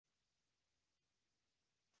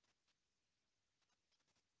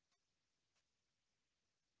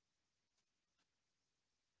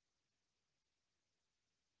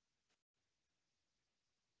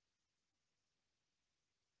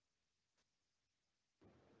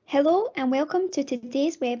Hello and welcome to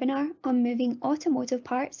today's webinar on moving automotive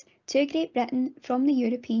parts to Great Britain from the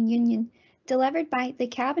European Union, delivered by the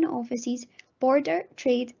Cabinet Office's Border,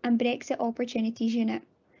 Trade and Brexit Opportunities Unit.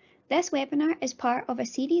 This webinar is part of a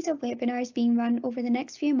series of webinars being run over the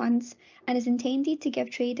next few months and is intended to give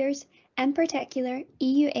traders, in particular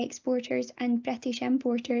EU exporters and British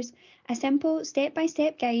importers, a simple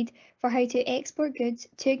step-by-step guide for how to export goods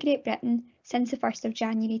to Great Britain since the 1st of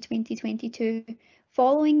January 2022,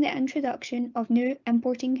 following the introduction of new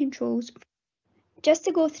importing controls. Just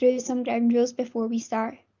to go through some ground rules before we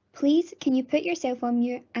start, please can you put yourself on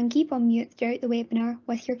mute and keep on mute throughout the webinar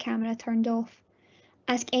with your camera turned off.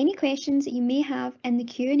 Ask any questions that you may have in the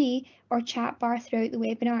Q&A or chat bar throughout the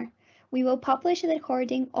webinar. We will publish a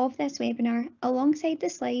recording of this webinar alongside the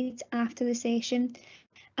slides after the session,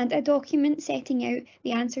 and a document setting out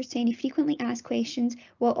the answers to any frequently asked questions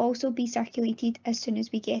will also be circulated as soon as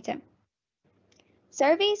we get it.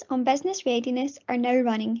 Surveys on business readiness are now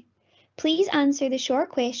running. Please answer the short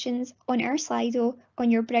questions on our Slido on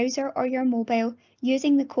your browser or your mobile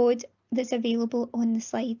using the code that's available on the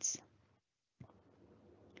slides.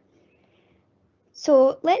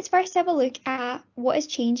 So let's first have a look at what is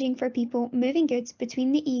changing for people moving goods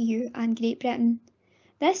between the EU and Great Britain.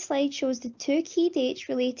 This slide shows the two key dates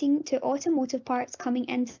relating to automotive parts coming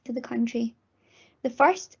into the country. The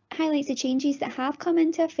first highlights the changes that have come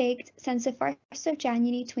into effect since the 1st of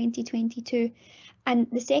January 2022, and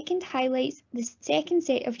the second highlights the second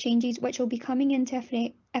set of changes which will be coming into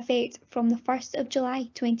effect from the 1st of July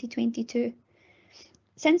 2022.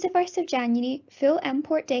 Since the 1st of January, full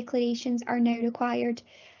import declarations are now required.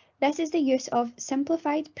 This is the use of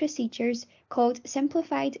simplified procedures called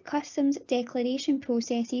Simplified Customs Declaration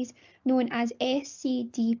Processes, known as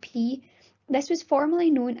SCDP. This was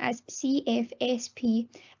formerly known as CFSP,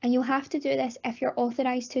 and you'll have to do this if you're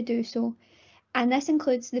authorised to do so. And this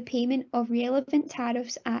includes the payment of relevant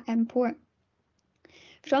tariffs at import.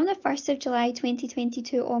 From the 1st of July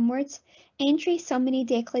 2022 onwards, entry summary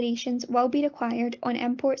declarations will be required on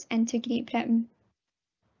imports into Great Britain.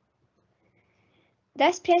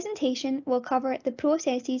 This presentation will cover the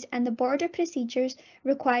processes and the border procedures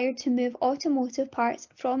required to move automotive parts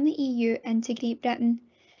from the EU into Great Britain.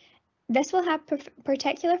 This will have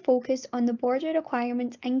particular focus on the border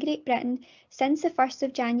requirements in Great Britain since the 1st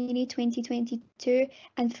of January 2022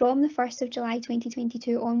 and from the 1st of July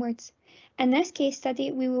 2022 onwards. In this case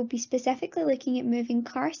study, we will be specifically looking at moving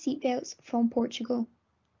car seatbelts from Portugal.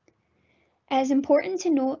 It is important to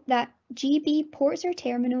note that GB ports or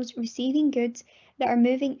terminals receiving goods that are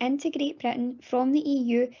moving into Great Britain from the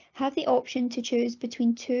EU have the option to choose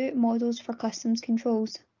between two models for customs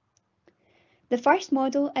controls. The first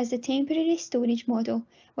model is the temporary storage model,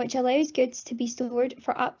 which allows goods to be stored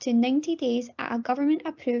for up to 90 days at a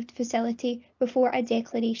government-approved facility before a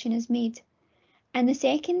declaration is made. And the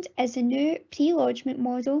second is the new pre-lodgement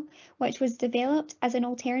model, which was developed as an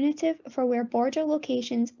alternative for where border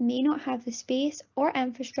locations may not have the space or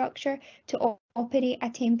infrastructure to operate a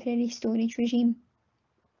temporary storage regime.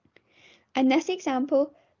 In this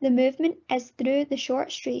example, the movement is through the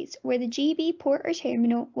short straits where the GB port or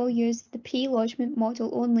terminal will use the pre-lodgement model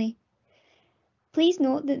only. Please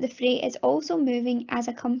note that the freight is also moving as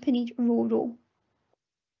accompanied ro-ro.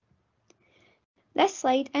 This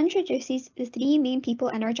slide introduces the three main people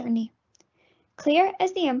in our journey. Claire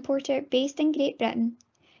is the importer based in Great Britain.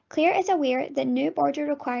 Claire is aware that new border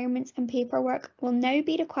requirements and paperwork will now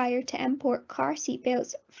be required to import car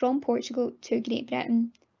seatbelts from Portugal to Great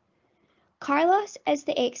Britain. Carlos is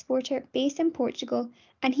the exporter based in Portugal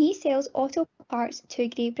and he sells auto parts to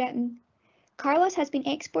Great Britain. Carlos has been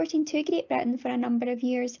exporting to Great Britain for a number of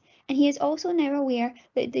years and he is also now aware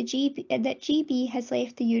that GB has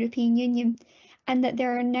left the European Union and that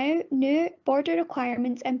there are now new border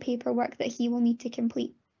requirements and paperwork that he will need to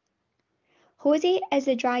complete. Jose is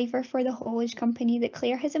the driver for the haulage company that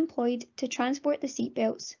Claire has employed to transport the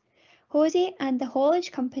seatbelts. Jose and the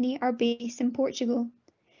haulage company are based in Portugal,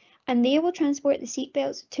 and they will transport the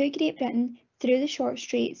seatbelts to Great Britain through the short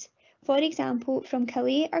straits, for example from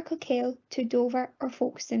Calais or Coquelles to Dover or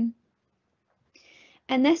Folkestone.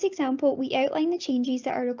 In this example, we outline the changes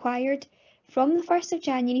that are required from the 1st of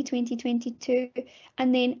January 2022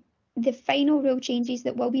 and then the final rule changes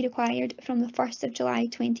that will be required from the 1st of July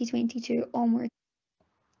 2022 onwards.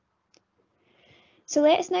 So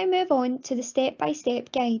let's now move on to the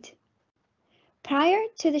step-by-step guide. Prior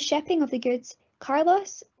to the shipping of the goods,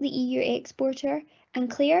 Carlos, the EU exporter, and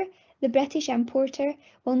Claire, the British importer,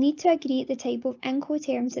 will need to agree the type of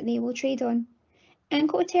Incoterms that they will trade on.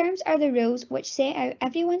 Incoterms are the rules which set out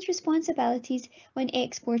everyone's responsibilities when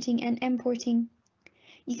exporting and importing.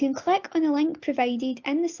 You can click on the link provided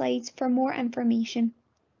in the slides for more information.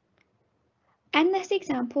 In this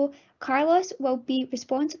example, Carlos will be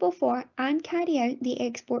responsible for and carry out the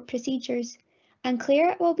export procedures, and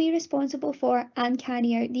Claire will be responsible for and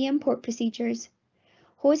carry out the import procedures.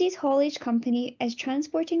 Hosie's haulage company is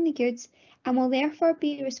transporting the goods and will therefore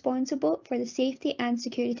be responsible for the safety and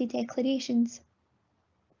security declarations.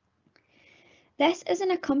 This is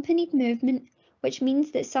an accompanied movement, which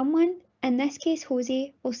means that someone, in this case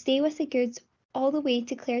Hosie, will stay with the goods all the way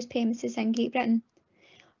to Claire's premises in Great Britain.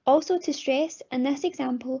 Also to stress, in this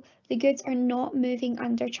example, the goods are not moving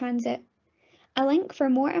under transit. A link for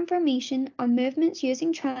more information on movements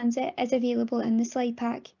using transit is available in the slide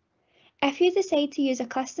pack. If you decide to use a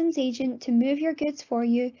customs agent to move your goods for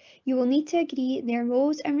you, you will need to agree their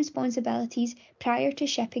roles and responsibilities prior to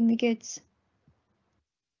shipping the goods.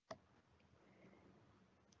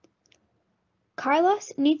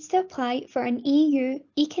 Carlos needs to apply for an EU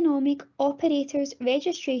Economic Operators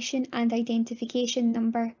Registration and Identification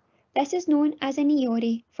Number. This is known as an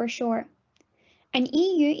EORI for short. An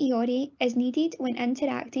EU EORI is needed when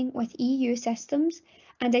interacting with EU systems,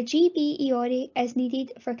 and a GB EORI is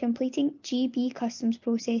needed for completing GB customs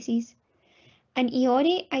processes. An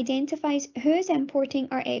EORI identifies who is importing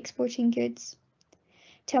or exporting goods.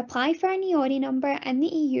 To apply for an EORI number in the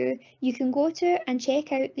EU, you can go to and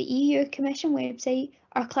check out the EU Commission website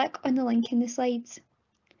or click on the link in the slides.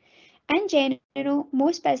 In general,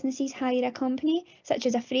 most businesses hire a company such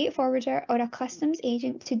as a freight forwarder or a customs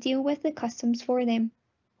agent to deal with the customs for them.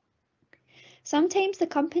 Sometimes the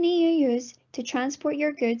company you use to transport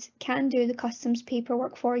your goods can do the customs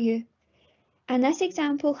paperwork for you. In this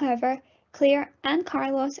example, however, Claire and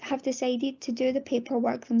Carlos have decided to do the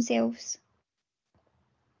paperwork themselves.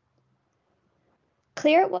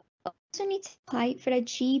 Claire will also need to apply for a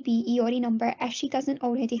GB EORI number if she doesn't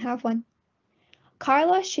already have one.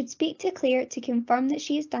 Carlos should speak to Claire to confirm that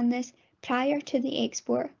she has done this prior to the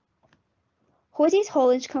export. Hosie's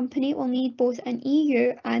haulage company will need both an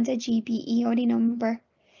EU and a GB EORI number.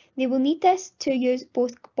 They will need this to use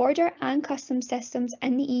both border and customs systems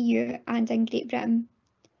in the EU and in Great Britain.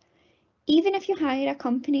 Even if you hire a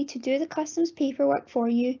company to do the customs paperwork for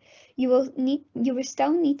you, you will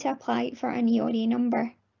still need to apply for an EORI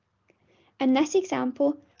number. In this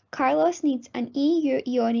example, Carlos needs an EU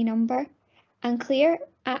EORI number and Claire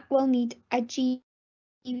will need a GB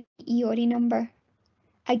EORI number.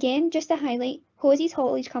 Again, just to highlight, Hosie's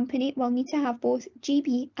haulage company will need to have both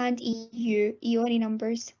GB and EU EORI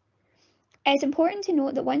numbers. It is important to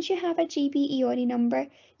note that once you have a GB EORI number,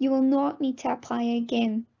 you will not need to apply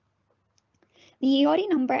again. The EORI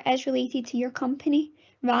number is related to your company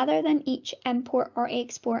rather than each import or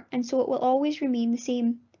export, and so it will always remain the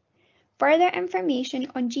same. Further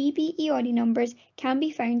information on GB EORI numbers can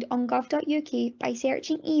be found on gov.uk by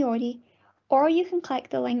searching EORI, or you can click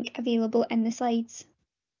the link available in the slides.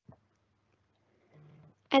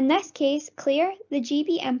 In this case, Claire, the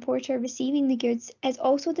GB importer receiving the goods, is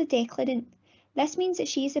also the declarant. This means that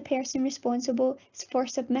she is the person responsible for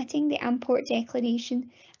submitting the import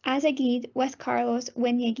declaration as agreed with Carlos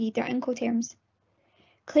when they agreed their Incoterms.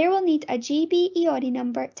 Claire will need a GB EORI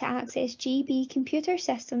number to access GB computer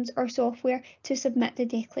systems or software to submit the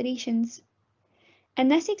declarations. In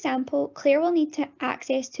this example, Claire will need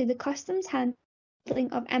access to the customs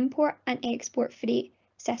handling of import and export freight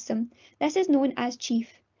system. This is known as CHIEF.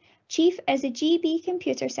 CHIEF is a GB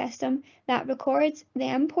computer system that records the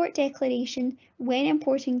import declaration when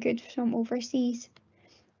importing goods from overseas.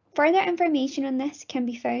 Further information on this can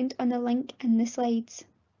be found on the link in the slides.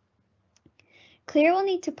 Claire will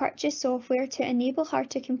need to purchase software to enable her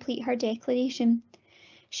to complete her declaration.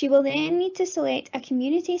 She will then need to select a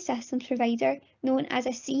community systems provider known as a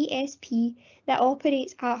CSP that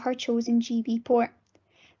operates at her chosen GB port.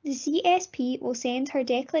 The CSP will send her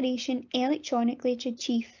declaration electronically to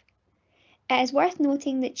CHIEF. It is worth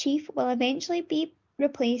noting that CHIEF will eventually be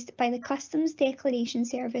replaced by the Customs Declaration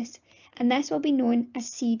Service, and this will be known as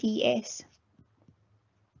CDS.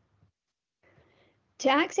 To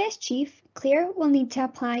access CHIEF, Claire will need to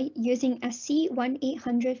apply using a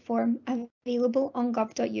C1800 form available on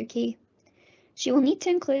gov.uk. She will need to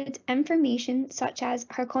include information such as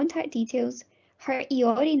her contact details, her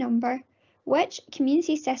EORI number, which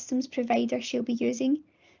community systems provider she'll be using,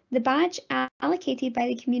 the badge allocated by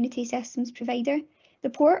the community systems provider, the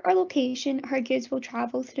port or location her goods will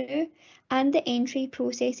travel through, and the entry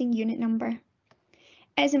processing unit number.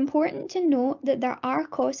 It is important to note that there are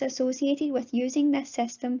costs associated with using this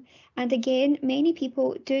system, and again, many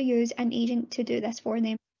people do use an agent to do this for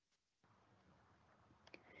them.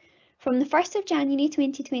 From the 1st of January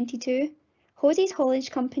 2022, Hosey's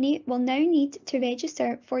haulage company will now need to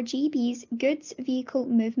register for GB's Goods Vehicle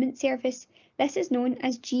Movement Service. This is known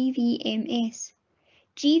as GVMS.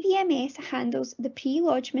 GVMS handles the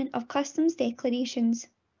pre-lodgement of customs declarations.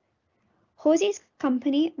 Hosey's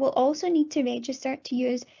company will also need to register to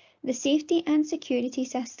use the safety and security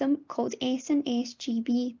system called S&S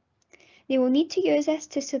GB. They will need to use this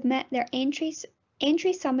to submit their entry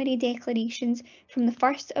summary declarations from the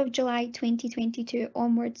 1st of July 2022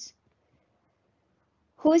 onwards.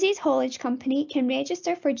 Hosey's haulage company can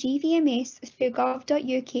register for GVMS through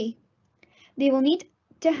gov.uk. They will need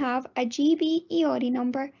to have a GB EORI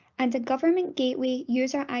number and a government gateway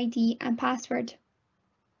user ID and password.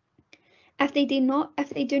 If they do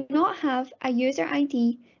not have a user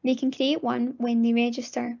ID, they can create one when they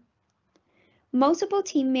register. Multiple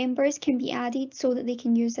team members can be added so that they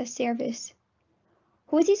can use this service.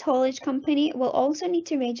 Hosey's haulage company will also need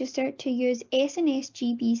to register to use S&S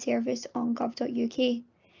GB service on gov.uk.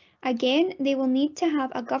 Again, they will need to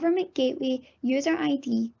have a government gateway user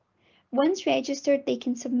ID. Once registered, they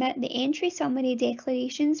can submit the entry summary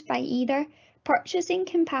declarations by either purchasing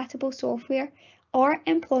compatible software or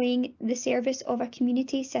employing the service of a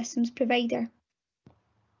community systems provider.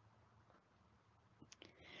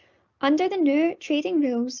 Under the new trading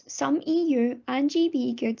rules, some EU and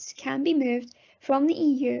GB goods can be moved from the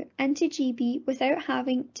EU into GB without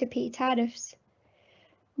having to pay tariffs.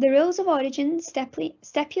 The rules of origin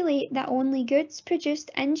stipulate that only goods produced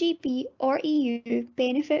in GB or EU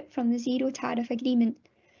benefit from the zero tariff agreement.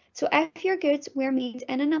 So if your goods were made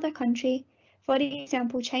in another country, for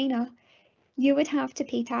example China, you would have to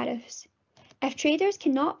pay tariffs. If traders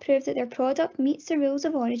cannot prove that their product meets the rules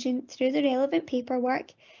of origin through the relevant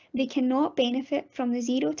paperwork, they cannot benefit from the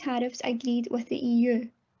zero tariffs agreed with the EU.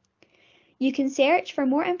 You can search for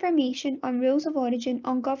more information on rules of origin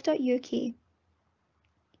on gov.uk.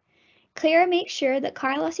 Claire makes sure that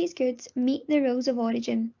Carlos's goods meet the rules of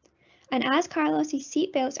origin, and as Carlos's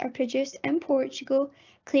seatbelts are produced in Portugal,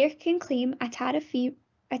 Claire can claim a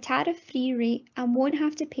tariff-free rate and won't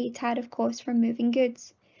have to pay tariff costs for moving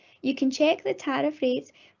goods. You can check the tariff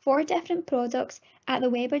rates for different products at the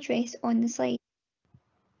web address on the slide.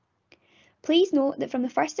 Please note that from the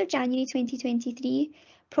 1st of January 2023,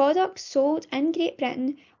 products sold in Great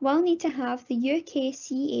Britain will need to have the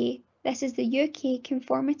UKCA, this is the UK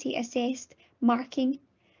Conformity Assessed marking.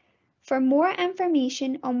 For more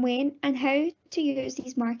information on when and how to use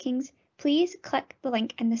these markings, please click the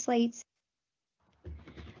link in the slides.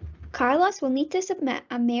 Carlos will need to submit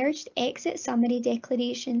a merged exit summary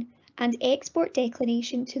declaration and export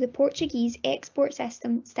declaration to the Portuguese export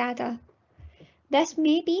system STADA. This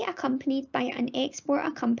may be accompanied by an export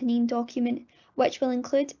accompanying document, which will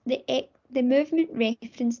include the movement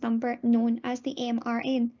reference number known as the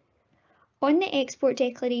MRN. On the export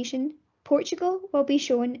declaration, Portugal will be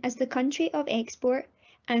shown as the country of export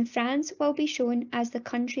and France will be shown as the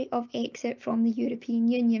country of exit from the European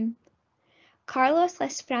Union. Carlos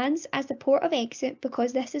lists France as the port of exit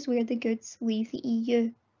because this is where the goods leave the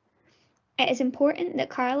EU. It is important that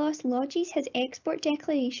Carlos lodges his export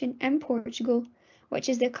declaration in Portugal, which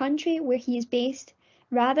is the country where he is based,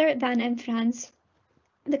 rather than in France,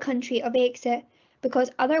 the country of exit,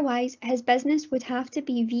 because otherwise his business would have to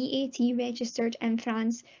be VAT registered in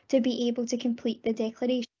France to be able to complete the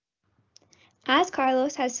declaration. As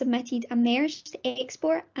Carlos has submitted a merged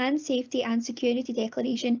export and safety and security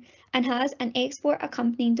declaration and has an export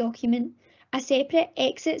accompanying document, a separate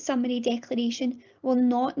exit summary declaration will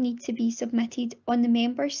not need to be submitted on the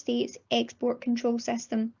member state's export control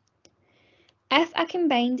system. If a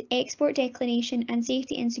combined export declaration and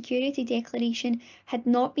safety and security declaration had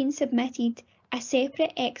not been submitted, a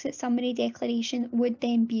separate exit summary declaration would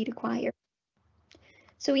then be required.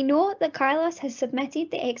 So we know that Carlos has submitted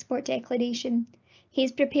the export declaration. He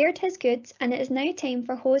has prepared his goods and it is now time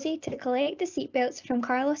for Jose to collect the seatbelts from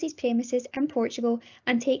Carlos's premises in Portugal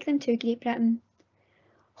and take them to Great Britain.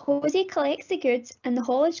 Jose collects the goods and the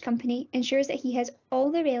haulage company ensures that he has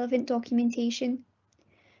all the relevant documentation.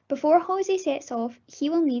 Before Jose sets off, he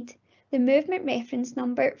will need the movement reference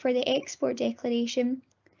number for the export declaration.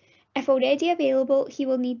 If already available, he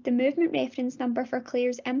will need the movement reference number for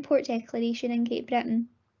Claire's import declaration in Great Britain.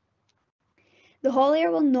 The haulier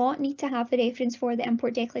will not need to have the reference for the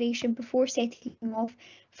import declaration before setting off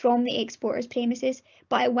from the exporter's premises,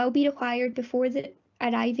 but it will be required before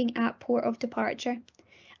arriving at port of departure.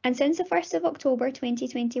 And since the 1st of October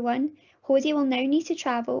 2021, Jose will now need to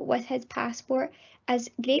travel with his passport as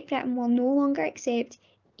Great Britain will no longer accept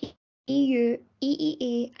EU,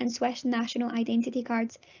 EEA and Swiss national identity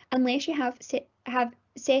cards unless you have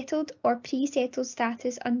settled or pre-settled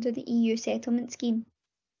status under the EU settlement scheme.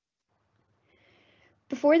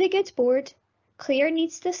 Before the goods board, Claire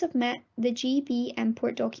needs to submit the GB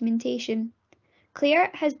import documentation.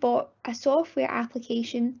 Claire has bought a software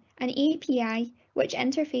application, an API, which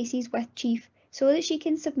interfaces with Chief so that she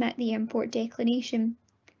can submit the import declaration.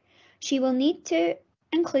 She will need to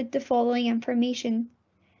include the following information: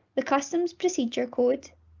 the customs procedure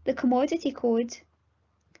code, the commodity code,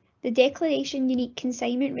 the declaration unique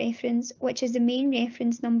consignment reference, which is the main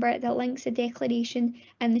reference number that links the declaration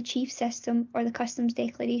in the Chief system or the customs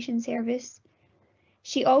declaration service.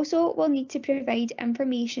 She also will need to provide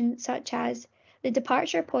information such as the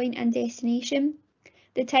departure point and destination,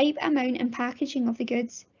 the type, amount and packaging of the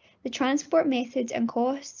goods, the transport methods and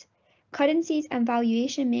costs, currencies and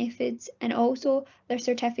valuation methods, and also their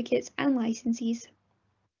certificates and licenses.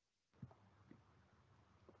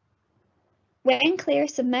 When Claire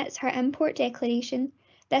submits her import declaration,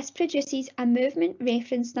 this produces a movement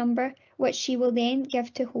reference number which she will then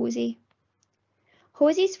give to Jose.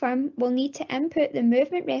 Jose's firm will need to input the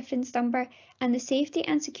movement reference number and the safety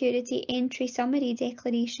and security entry summary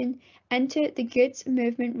declaration into the goods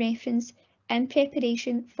movement reference in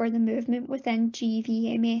preparation for the movement within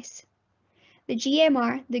GVMS. The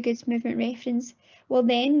GMR, the goods movement reference, will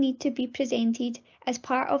then need to be presented as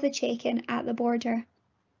part of the check-in at the border.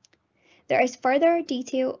 There is further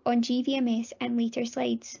detail on GVMS in later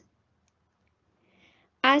slides.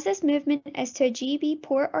 As this movement is to a GB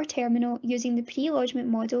port or terminal using the pre-lodgement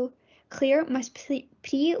model, Claire must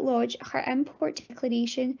pre-lodge her import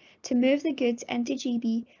declaration to move the goods into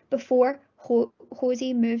GB before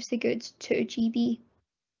Jose moves the goods to GB.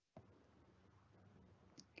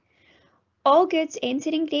 All goods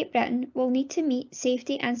entering Great Britain will need to meet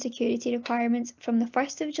safety and security requirements from the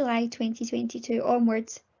 1st of July 2022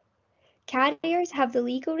 onwards. Carriers have the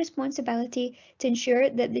legal responsibility to ensure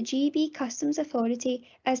that the GB Customs Authority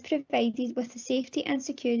is provided with the safety and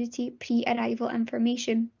security pre-arrival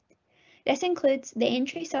information. This includes the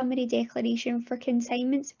entry summary declaration for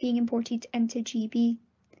consignments being imported into GB.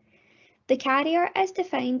 The carrier is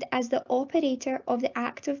defined as the operator of the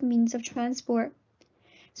active means of transport.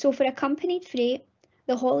 So for accompanied freight,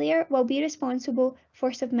 the haulier will be responsible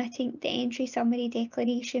for submitting the entry summary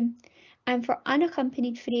declaration, and for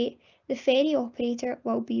unaccompanied freight, the ferry operator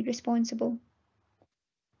will be responsible.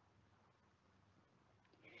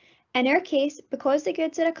 In our case, because the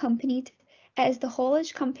goods are accompanied, it is the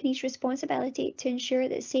haulage company's responsibility to ensure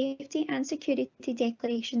that safety and security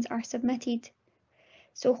declarations are submitted.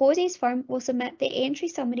 So Jose's firm will submit the entry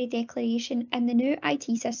summary declaration in the new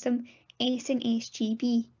IT system S&S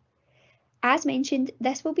GB. As mentioned,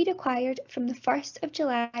 this will be required from the 1st of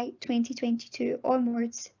July 2022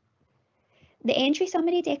 onwards. The entry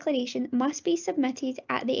summary declaration must be submitted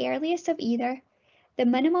at the earliest of either the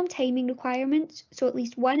minimum timing requirements, so at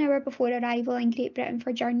least 1 hour before arrival in Great Britain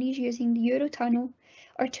for journeys using the Eurotunnel,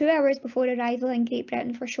 or 2 hours before arrival in Great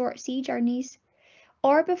Britain for short sea journeys,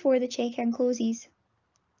 or before the check-in closes.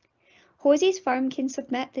 Jose's firm can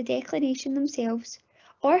submit the declaration themselves,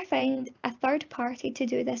 or find a third party to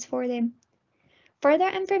do this for them. Further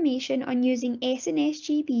information on using S&S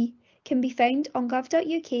GB can be found on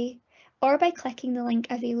gov.uk or by clicking the link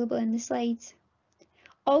available in the slides.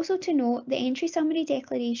 Also to note, the entry summary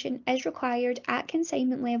declaration is required at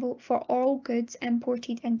consignment level for all goods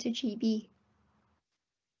imported into GB.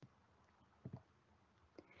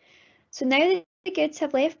 So now that the goods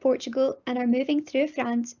have left Portugal and are moving through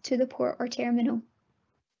France to the port or terminal.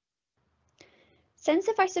 Since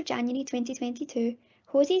the 1st of January 2022,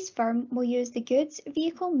 Jose's firm will use the Goods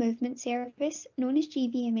Vehicle Movement Service, known as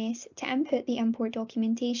GVMS, to input the import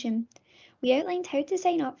documentation. We outlined how to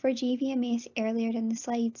sign up for GVMS earlier in the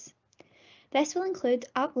slides. This will include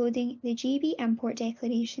uploading the GB import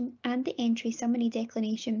declaration and the entry summary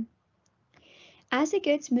declaration. As the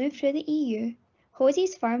goods move through the EU,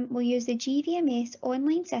 Jose's firm will use the GVMS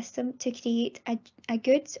online system to create a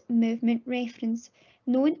goods movement reference,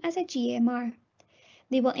 known as a GMR.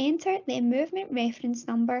 They will enter the movement reference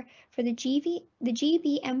number for the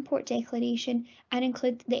GB import declaration and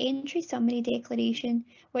include the entry summary declaration,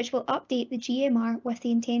 which will update the GMR with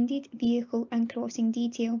the intended vehicle and crossing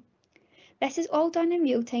detail. This is all done in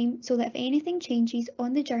real time so that if anything changes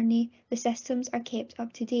on the journey, the systems are kept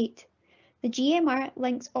up to date. The GMR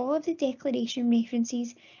links all of the declaration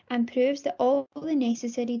references and proves that all the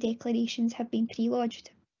necessary declarations have been pre-lodged.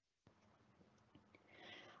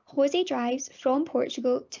 Jose drives from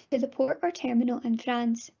Portugal to the port or terminal in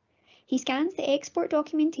France. He scans the export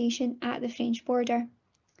documentation at the French border.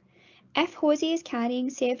 If Jose is carrying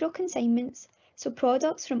several consignments, so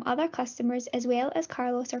products from other customers as well as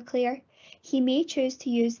Carlos or Claire, he may choose to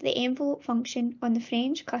use the envelope function on the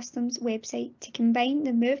French customs website to combine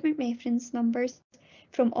the movement reference numbers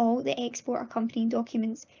from all the export accompanying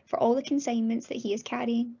documents for all the consignments that he is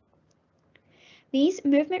carrying. These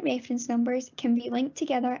movement reference numbers can be linked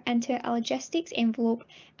together into a logistics envelope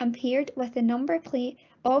and paired with the number plate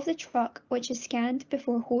of the truck which is scanned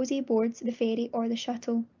before Jose boards the ferry or the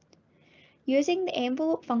shuttle. Using the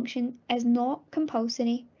envelope function is not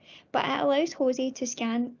compulsory, but it allows Jose to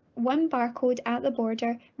scan one barcode at the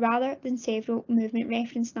border rather than several movement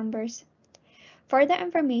reference numbers. Further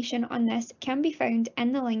information on this can be found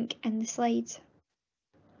in the link in the slides.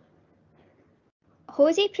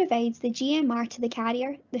 Jose provides the GMR to the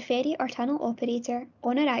carrier, the ferry or tunnel operator,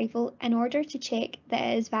 on arrival in order to check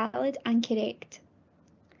that it is valid and correct.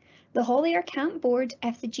 The haulier can't board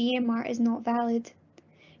if the GMR is not valid.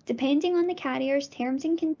 Depending on the carrier's terms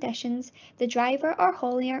and conditions, the driver or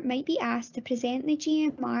haulier might be asked to present the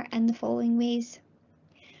GMR in the following ways: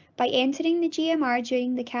 by entering the GMR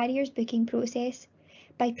during the carrier's booking process,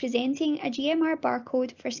 by presenting a GMR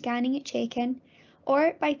barcode for scanning at check-in,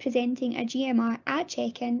 or by presenting a GMR at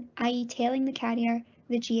check-in, i.e. telling the carrier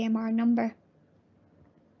the GMR number.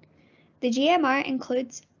 The GMR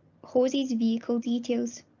includes Jose's vehicle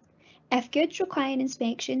details. If goods require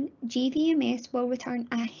inspection, GVMS will return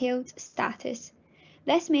a held status.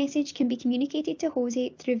 This message can be communicated to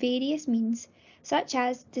Jose through various means, such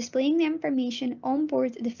as displaying the information on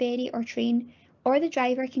board the ferry or train, or the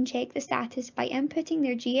driver can check the status by inputting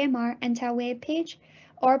their GMR into a web page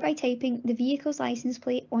or by typing the vehicle's license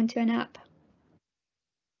plate onto an app.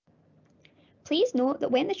 Please note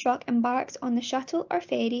that when the truck embarks on the shuttle or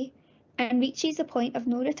ferry and reaches the point of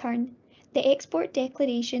no return, the export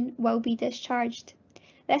declaration will be discharged.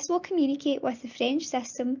 This will communicate with the French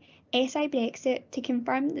system SI Brexit to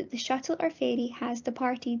confirm that the shuttle or ferry has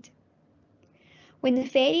departed. When the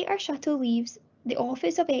ferry or shuttle leaves, the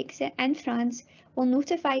Office of Exit in France will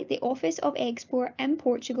notify the Office of Export in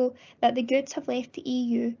Portugal that the goods have left the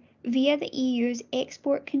EU via the EU's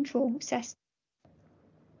export control system.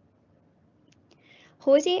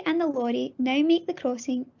 Jose and the lorry now make the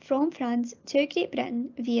crossing from France to Great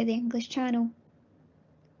Britain via the English Channel.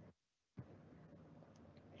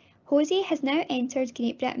 Jose has now entered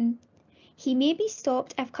Great Britain. He may be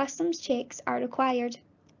stopped if customs checks are required.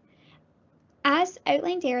 As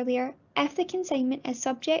outlined earlier, if the consignment is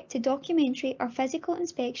subject to documentary or physical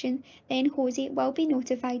inspection, then Jose will be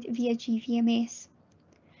notified via GVMS.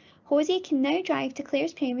 Jose can now drive to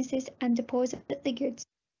Claire's premises and deposit the goods.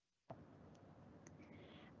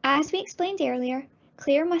 As we explained earlier,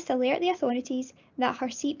 Claire must alert the authorities that her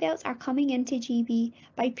seatbelts are coming into GB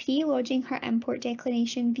by pre-lodging her import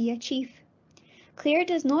declaration via Chief. Claire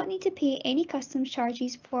does not need to pay any customs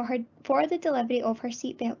charges for the delivery of her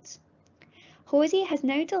seatbelts. Jose has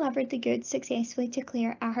now delivered the goods successfully to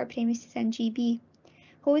Claire at her premises in GB.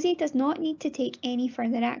 Jose does not need to take any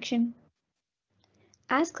further action.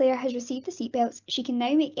 As Claire has received the seatbelts, she can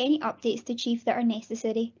now make any updates to Chief that are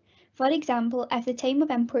necessary. For example, if the time of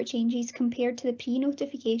import changes compared to the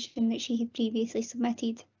pre-notification that she had previously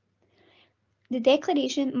submitted. The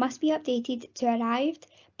declaration must be updated to arrived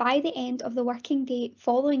by the end of the working day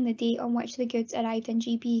following the date on which the goods arrived in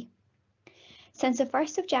GB. Since the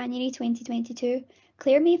 1st of January 2022,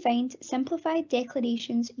 Claire may find simplified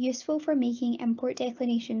declarations useful for making import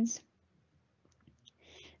declarations.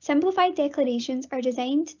 Simplified declarations are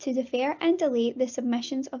designed to defer and delay the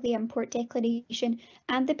submissions of the import declaration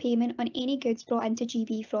and the payment on any goods brought into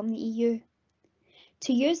GB from the EU.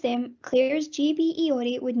 To use them, Claire's GB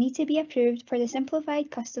EORI would need to be approved for the Simplified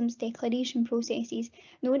Customs Declaration Processes,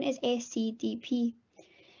 known as SCDP,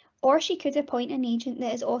 or she could appoint an agent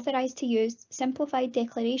that is authorised to use simplified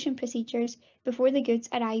declaration procedures before the goods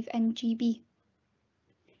arrive in GB.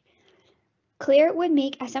 Claire would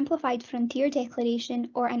make a simplified frontier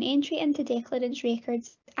declaration or an entry into declarants'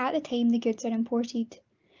 records at the time the goods are imported.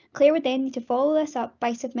 Claire would then need to follow this up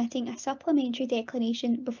by submitting a supplementary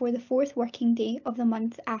declaration before the 4th working day of the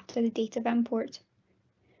month after the date of import.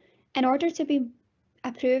 In order to be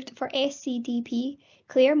approved for SCDP,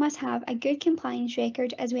 Claire must have a good compliance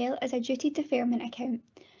record as well as a duty deferment account.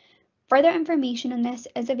 Further information on this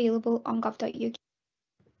is available on gov.uk.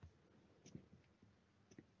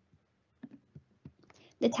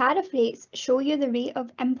 The tariff rates show you the rate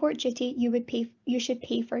of import duty you should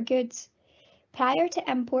pay for goods. Prior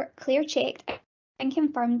to import, Claire checked and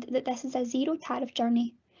confirmed that this is a zero tariff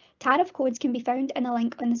journey. Tariff codes can be found in a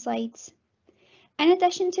link on the slides. In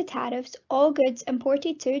addition to tariffs, all goods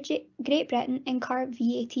imported to Great Britain incur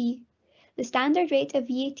VAT. The standard rate of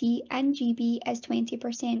VAT in GB is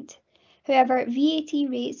 20%. However, VAT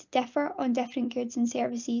rates differ on different goods and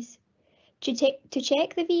services. To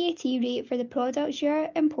check the VAT rate for the products you are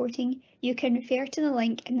importing, you can refer to the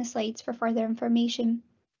link in the slides for further information.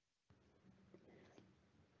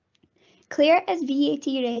 Claire is VAT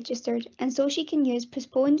registered, and so she can use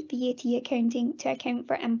postponed VAT accounting to account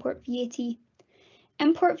for import VAT.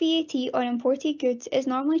 Import VAT on imported goods is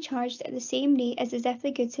normally charged at the same rate as if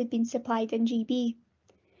the goods had been supplied in GB.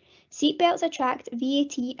 Seatbelts attract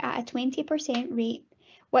VAT at a 20% rate,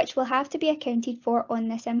 which will have to be accounted for on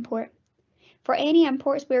this import. For any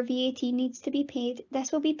imports where VAT needs to be paid,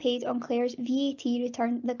 this will be paid on Claire's VAT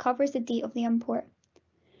return that covers the date of the import.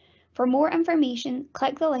 For more information,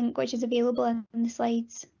 click the link which is available in the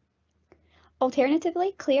slides.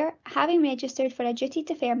 Alternatively, Claire, having registered for a duty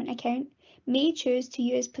deferment account, may choose to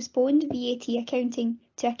use postponed VAT accounting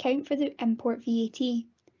to account for the import VAT.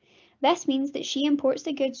 This means that if she imports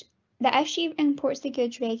the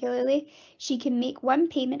goods regularly, she can make one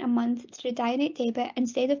payment a month through direct debit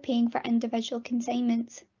instead of paying for individual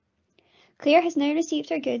consignments. Claire has now received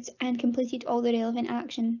her goods and completed all the relevant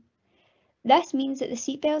action. This means that the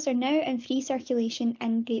seatbelts are now in free circulation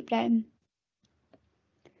in Great Britain.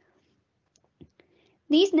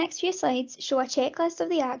 These next few slides show a checklist of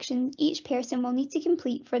the actions each person will need to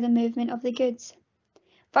complete for the movement of the goods.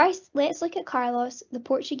 First, let's look at Carlos, the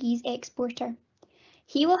Portuguese exporter.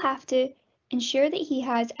 He will have to ensure that he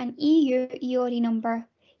has an EU EORI number.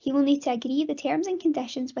 He will need to agree the terms and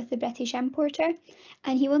conditions with the British importer,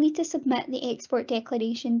 and he will need to submit the export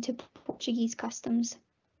declaration to Portuguese customs.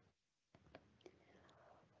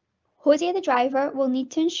 Jose, the driver, will need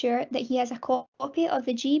to ensure that he has a copy of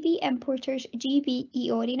the GB importer's GB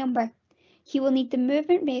EORI number. He will need the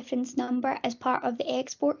movement reference number as part of the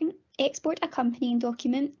export accompanying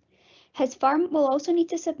document. His firm will also need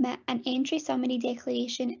to submit an entry summary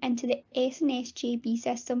declaration into the S&S JB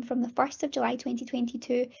system from the 1st of July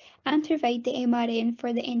 2022 and provide the MRN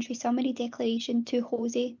for the entry summary declaration to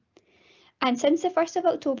Jose. And since the 1st of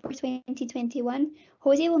October 2021,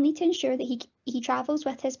 Jose will need to ensure that he travels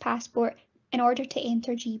with his passport in order to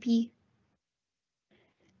enter GB.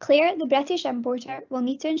 Claire, the British importer, will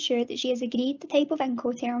need to ensure that she has agreed the type of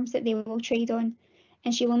Incoterms that they will trade on,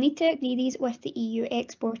 and she will need to agree these with the EU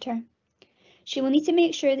exporter. She will need to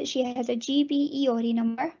make sure that she has a GB EORI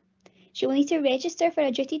number. She will need to register for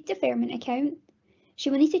a duty deferment account. She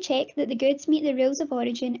will need to check that the goods meet the rules of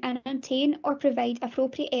origin and obtain or provide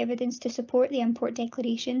appropriate evidence to support the import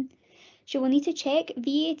declaration. She will need to check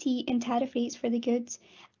VAT and tariff rates for the goods,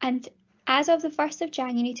 and as of the 1st of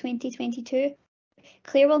January 2022,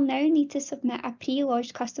 Claire will now need to submit a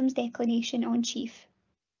pre-lodged customs declaration on Chief.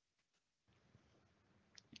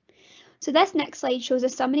 So this next slide shows a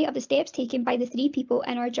summary of the steps taken by the three people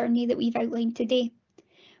in our journey that we've outlined today.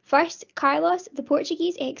 First, Carlos, the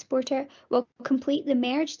Portuguese exporter, will complete the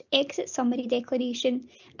merged exit summary declaration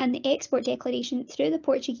and the export declaration through the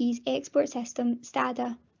Portuguese export system,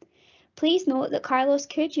 STADA. Please note that Carlos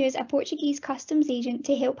could use a Portuguese customs agent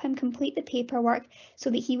to help him complete the paperwork so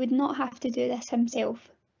that he would not have to do this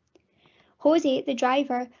himself. Jose, the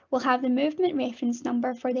driver, will have the movement reference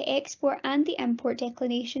number for the export and the import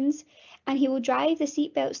declarations, and he will drive the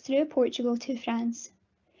seatbelts through Portugal to France.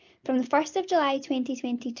 From the 1st of July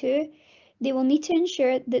 2022, they will need to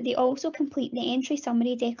ensure that they also complete the entry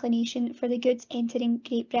summary declaration for the goods entering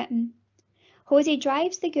Great Britain. Jose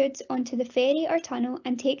drives the goods onto the ferry or tunnel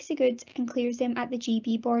and takes the goods and clears them at the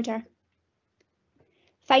GB border.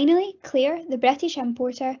 Finally, Claire, the British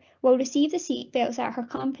importer, will receive the seatbelts at her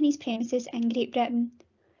company's premises in Great Britain.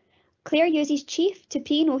 Claire uses Chief to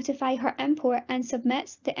pre-notify her import and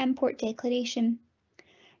submits the import declaration.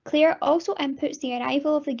 Claire also inputs the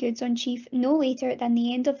arrival of the goods on Chief no later than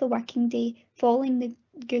the end of the working day following the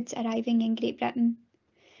goods arriving in Great Britain.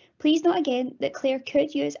 Please note again that Claire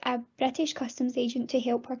could use a British customs agent to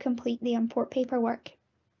help her complete the import paperwork.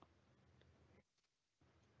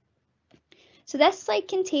 So this slide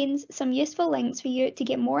contains some useful links for you to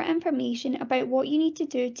get more information about what you need to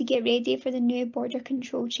do to get ready for the new border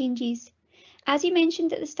control changes. As you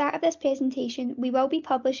mentioned at the start of this presentation, we will be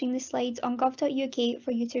publishing the slides on gov.uk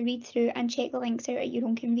for you to read through and check the links out at your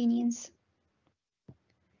own convenience.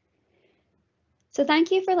 So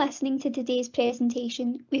thank you for listening to today's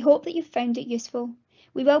presentation. We hope that you've found it useful.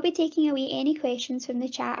 We will be taking away any questions from the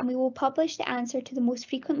chat and we will publish the answer to the most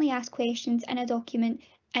frequently asked questions in a document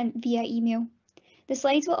and via email. The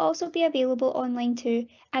slides will also be available online too,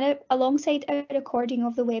 and alongside a recording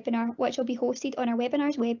of the webinar, which will be hosted on our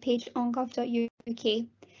webinars webpage on gov.uk.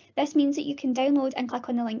 This means that you can download and click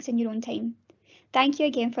on the links in your own time. Thank you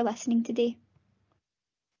again for listening today.